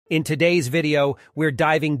In today's video, we're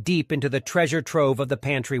diving deep into the treasure trove of the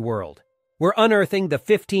pantry world. We're unearthing the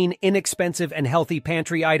 15 inexpensive and healthy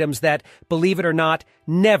pantry items that, believe it or not,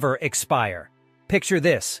 never expire. Picture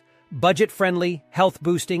this: budget-friendly,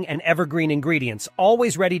 health-boosting, and evergreen ingredients,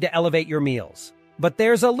 always ready to elevate your meals. But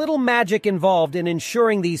there's a little magic involved in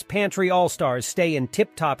ensuring these pantry all-stars stay in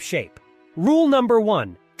tip-top shape. Rule number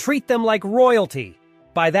 1, treat them like royalty.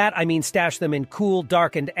 By that, I mean stash them in cool,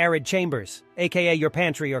 dark, and arid chambers, aka your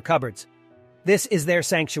pantry or cupboards. This is their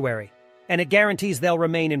sanctuary, and it guarantees they'll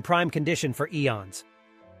remain in prime condition for eons.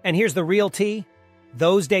 And here's the real tea: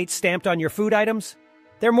 those dates stamped on your food items?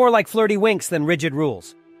 They're more like flirty winks than rigid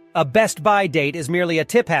rules. A best buy date is merely a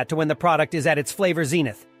tip hat to when the product is at its flavor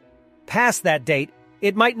zenith. Past that date,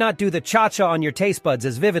 it might not do the cha-cha on your taste buds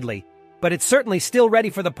as vividly, but it's certainly still ready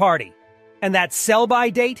for the party. And that sell-by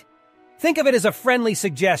date? Think of it as a friendly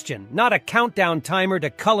suggestion, not a countdown timer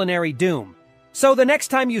to culinary doom. So the next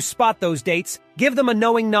time you spot those dates, give them a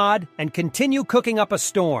knowing nod and continue cooking up a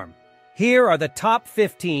storm. Here are the top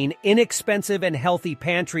 15 inexpensive and healthy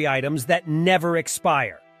pantry items that never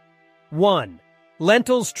expire. 1.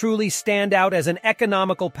 Lentils truly stand out as an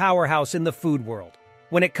economical powerhouse in the food world.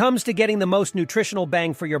 When it comes to getting the most nutritional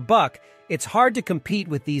bang for your buck, it's hard to compete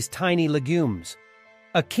with these tiny legumes.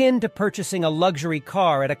 Akin to purchasing a luxury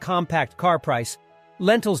car at a compact car price,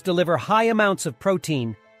 lentils deliver high amounts of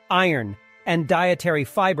protein, iron, and dietary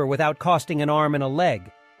fiber without costing an arm and a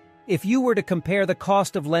leg. If you were to compare the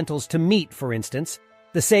cost of lentils to meat, for instance,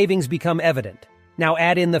 the savings become evident. Now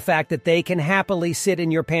add in the fact that they can happily sit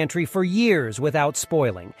in your pantry for years without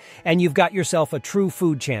spoiling, and you've got yourself a true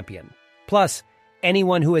food champion. Plus,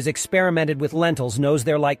 anyone who has experimented with lentils knows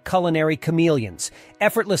they're like culinary chameleons,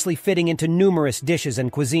 effortlessly fitting into numerous dishes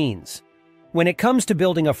and cuisines. When it comes to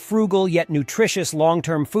building a frugal yet nutritious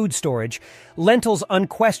long-term food storage, lentils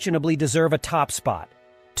unquestionably deserve a top spot.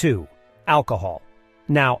 2. Alcohol.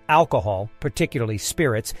 Now, alcohol, particularly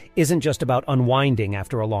spirits, isn't just about unwinding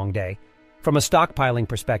after a long day. From a stockpiling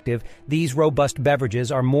perspective, these robust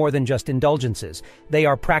beverages are more than just indulgences. They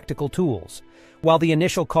are practical tools. While the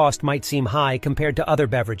initial cost might seem high compared to other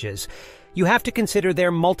beverages, you have to consider their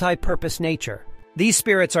multi-purpose nature. These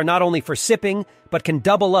spirits are not only for sipping, but can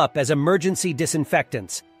double up as emergency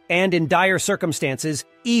disinfectants, and in dire circumstances,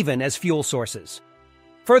 even as fuel sources.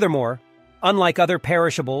 Furthermore, unlike other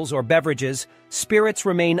perishables or beverages, spirits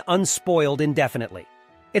remain unspoiled indefinitely.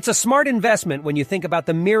 It's a smart investment when you think about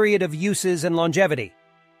the myriad of uses and longevity.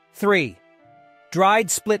 3. Dried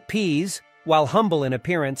split peas, while humble in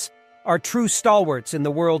appearance, are true stalwarts in the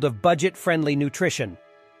world of budget-friendly nutrition.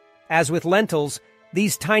 As with lentils,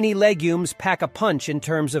 these tiny legumes pack a punch in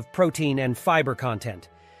terms of protein and fiber content.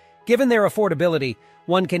 Given their affordability,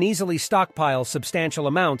 one can easily stockpile substantial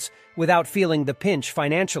amounts without feeling the pinch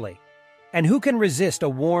financially. And who can resist a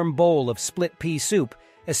warm bowl of split pea soup,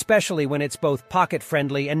 especially when it's both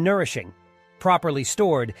pocket-friendly and nourishing? Properly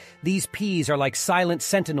stored, these peas are like silent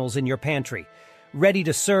sentinels in your pantry, ready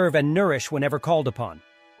to serve and nourish whenever called upon.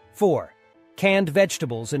 4. Canned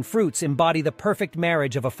vegetables and fruits embody the perfect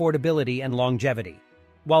marriage of affordability and longevity.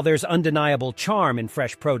 While there's undeniable charm in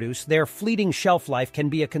fresh produce, their fleeting shelf life can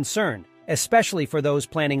be a concern, especially for those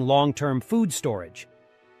planning long-term food storage.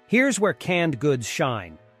 Here's where canned goods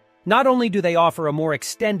shine. Not only do they offer a more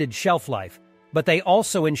extended shelf life, but they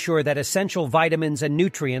also ensure that essential vitamins and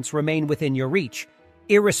nutrients remain within your reach,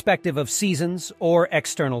 irrespective of seasons or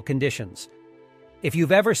external conditions. If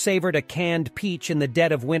you've ever savored a canned peach in the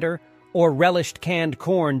dead of winter or relished canned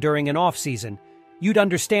corn during an off-season, you'd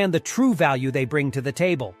understand the true value they bring to the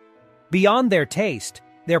table. Beyond their taste,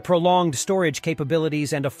 their prolonged storage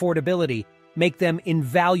capabilities and affordability make them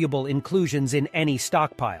invaluable inclusions in any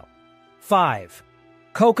stockpile. 5.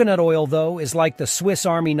 Coconut oil, though, is like the Swiss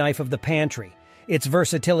Army knife of the pantry. Its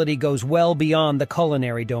versatility goes well beyond the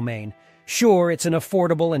culinary domain. Sure, it's an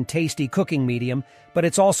affordable and tasty cooking medium, but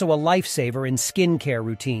it's also a lifesaver in skincare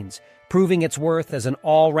routines, proving its worth as an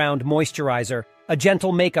all-round moisturizer, a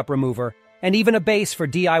gentle makeup remover, and even a base for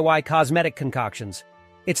DIY cosmetic concoctions.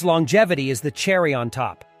 Its longevity is the cherry on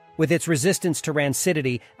top, with its resistance to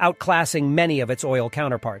rancidity outclassing many of its oil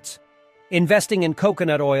counterparts. Investing in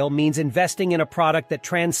coconut oil means investing in a product that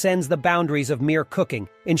transcends the boundaries of mere cooking,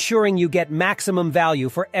 ensuring you get maximum value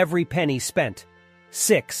for every penny spent.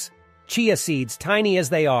 6. Chia seeds, tiny as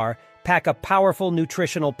they are, pack a powerful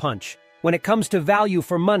nutritional punch. When it comes to value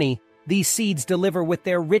for money, these seeds deliver with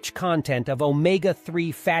their rich content of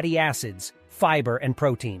omega-3 fatty acids, fiber, and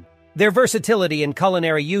protein. Their versatility in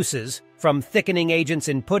culinary uses, from thickening agents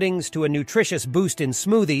in puddings to a nutritious boost in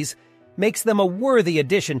smoothies, makes them a worthy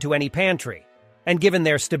addition to any pantry. And given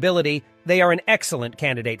their stability, they are an excellent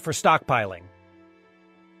candidate for stockpiling.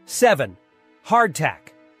 7. Hardtack.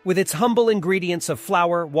 With its humble ingredients of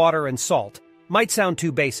flour, water, and salt, might sound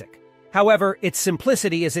too basic. However, its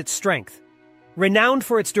simplicity is its strength. Renowned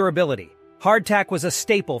for its durability, hardtack was a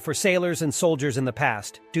staple for sailors and soldiers in the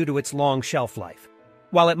past due to its long shelf life.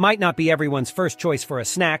 While it might not be everyone's first choice for a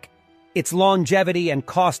snack, its longevity and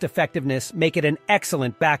cost-effectiveness make it an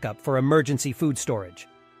excellent backup for emergency food storage.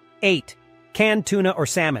 8. Canned tuna or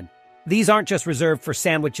salmon. These aren't just reserved for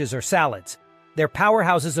sandwiches or salads. They're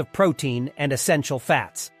powerhouses of protein and essential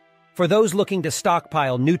fats. For those looking to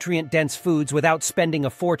stockpile nutrient-dense foods without spending a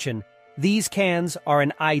fortune, these cans are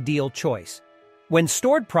an ideal choice. When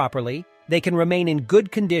stored properly, they can remain in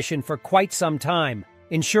good condition for quite some time,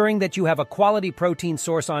 ensuring that you have a quality protein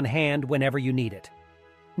source on hand whenever you need it.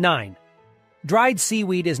 9. Dried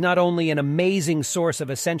seaweed is not only an amazing source of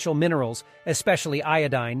essential minerals, especially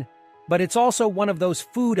iodine, but it's also one of those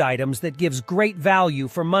food items that gives great value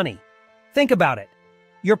for money. Think about it.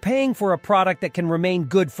 You're paying for a product that can remain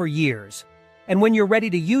good for years, and when you're ready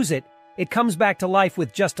to use it, it comes back to life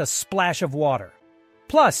with just a splash of water.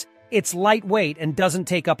 Plus, it's lightweight and doesn't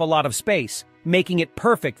take up a lot of space, making it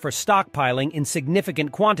perfect for stockpiling in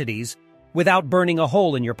significant quantities without burning a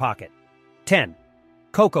hole in your pocket. 10.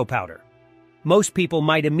 Cocoa powder. Most people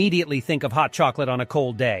might immediately think of hot chocolate on a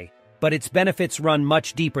cold day, but its benefits run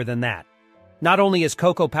much deeper than that. Not only is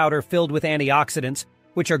cocoa powder filled with antioxidants,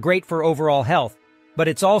 which are great for overall health, but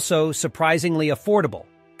it's also surprisingly affordable,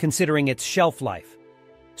 considering its shelf life.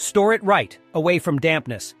 Store it right, away from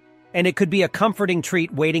dampness, and it could be a comforting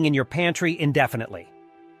treat waiting in your pantry indefinitely.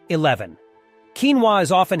 11. Quinoa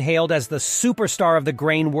is often hailed as the superstar of the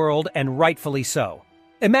grain world, and rightfully so.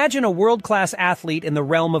 Imagine a world-class athlete in the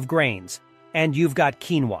realm of grains, and you've got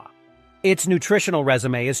quinoa. Its nutritional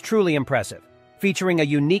resume is truly impressive, featuring a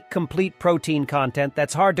unique complete protein content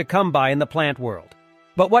that's hard to come by in the plant world.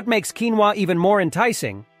 But what makes quinoa even more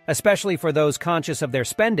enticing, especially for those conscious of their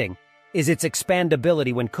spending, is its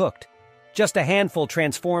expandability when cooked. Just a handful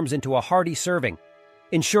transforms into a hearty serving,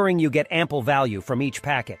 ensuring you get ample value from each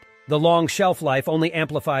packet. The long shelf life only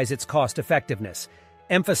amplifies its cost-effectiveness,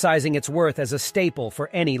 emphasizing its worth as a staple for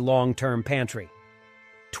any long-term pantry.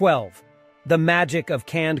 12. The magic of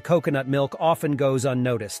canned coconut milk often goes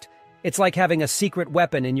unnoticed. It's like having a secret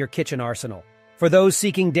weapon in your kitchen arsenal. For those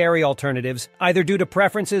seeking dairy alternatives, either due to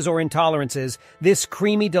preferences or intolerances, this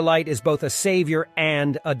creamy delight is both a savior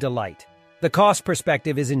and a delight. The cost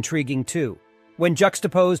perspective is intriguing too. When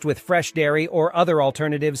juxtaposed with fresh dairy or other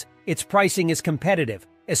alternatives, its pricing is competitive,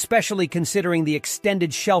 especially considering the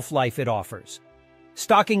extended shelf life it offers.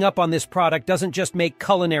 Stocking up on this product doesn't just make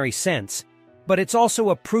culinary sense, but it's also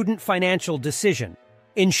a prudent financial decision,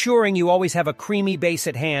 ensuring you always have a creamy base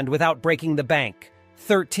at hand without breaking the bank.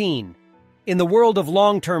 13. In the world of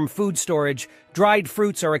long-term food storage, dried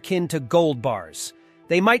fruits are akin to gold bars.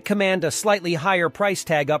 They might command a slightly higher price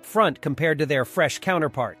tag up front compared to their fresh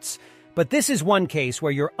counterparts, but this is one case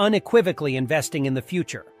where you're unequivocally investing in the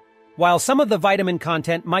future. While some of the vitamin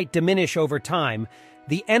content might diminish over time,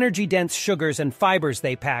 the energy-dense sugars and fibers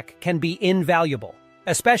they pack can be invaluable,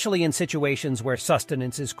 especially in situations where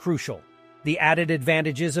sustenance is crucial. The added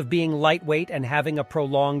advantages of being lightweight and having a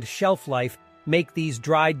prolonged shelf life make these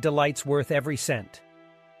dried delights worth every cent.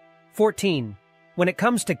 14. When it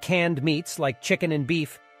comes to canned meats like chicken and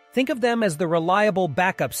beef, think of them as the reliable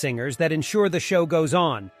backup singers that ensure the show goes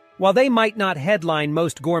on. While they might not headline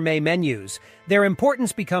most gourmet menus, their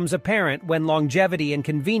importance becomes apparent when longevity and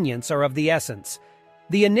convenience are of the essence.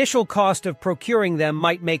 The initial cost of procuring them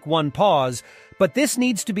might make one pause, but this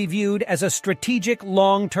needs to be viewed as a strategic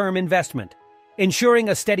long-term investment. Ensuring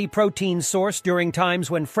a steady protein source during times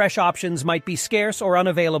when fresh options might be scarce or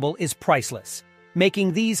unavailable is priceless,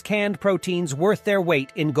 making these canned proteins worth their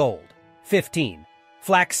weight in gold. 15.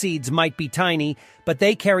 Flax seeds might be tiny, but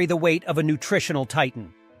they carry the weight of a nutritional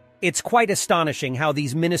titan. It's quite astonishing how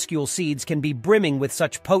these minuscule seeds can be brimming with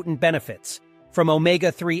such potent benefits, from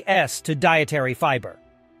omega-3s to dietary fiber.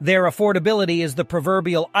 Their affordability is the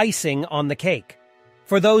proverbial icing on the cake.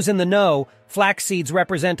 For those in the know, flax seeds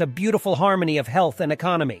represent a beautiful harmony of health and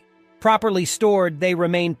economy. Properly stored, they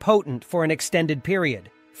remain potent for an extended period,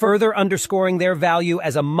 further underscoring their value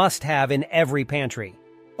as a must-have in every pantry.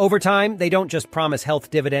 Over time, they don't just promise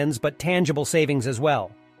health dividends, but tangible savings as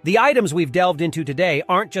well. The items we've delved into today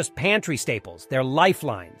aren't just pantry staples, they're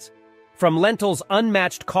lifelines. From lentils'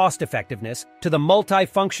 unmatched cost-effectiveness to the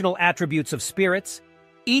multifunctional attributes of spirits,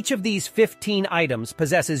 each of these 15 items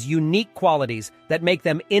possesses unique qualities that make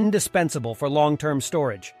them indispensable for long-term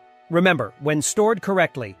storage. Remember, when stored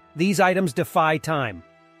correctly, these items defy time,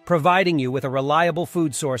 providing you with a reliable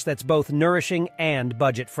food source that's both nourishing and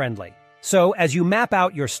budget-friendly. So, as you map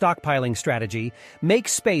out your stockpiling strategy, make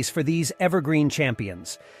space for these evergreen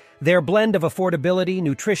champions. Their blend of affordability,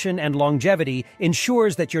 nutrition, and longevity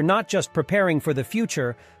ensures that you're not just preparing for the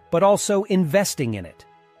future, but also investing in it.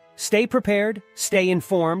 Stay prepared, stay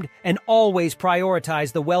informed, and always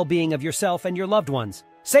prioritize the well-being of yourself and your loved ones.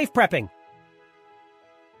 Safe prepping!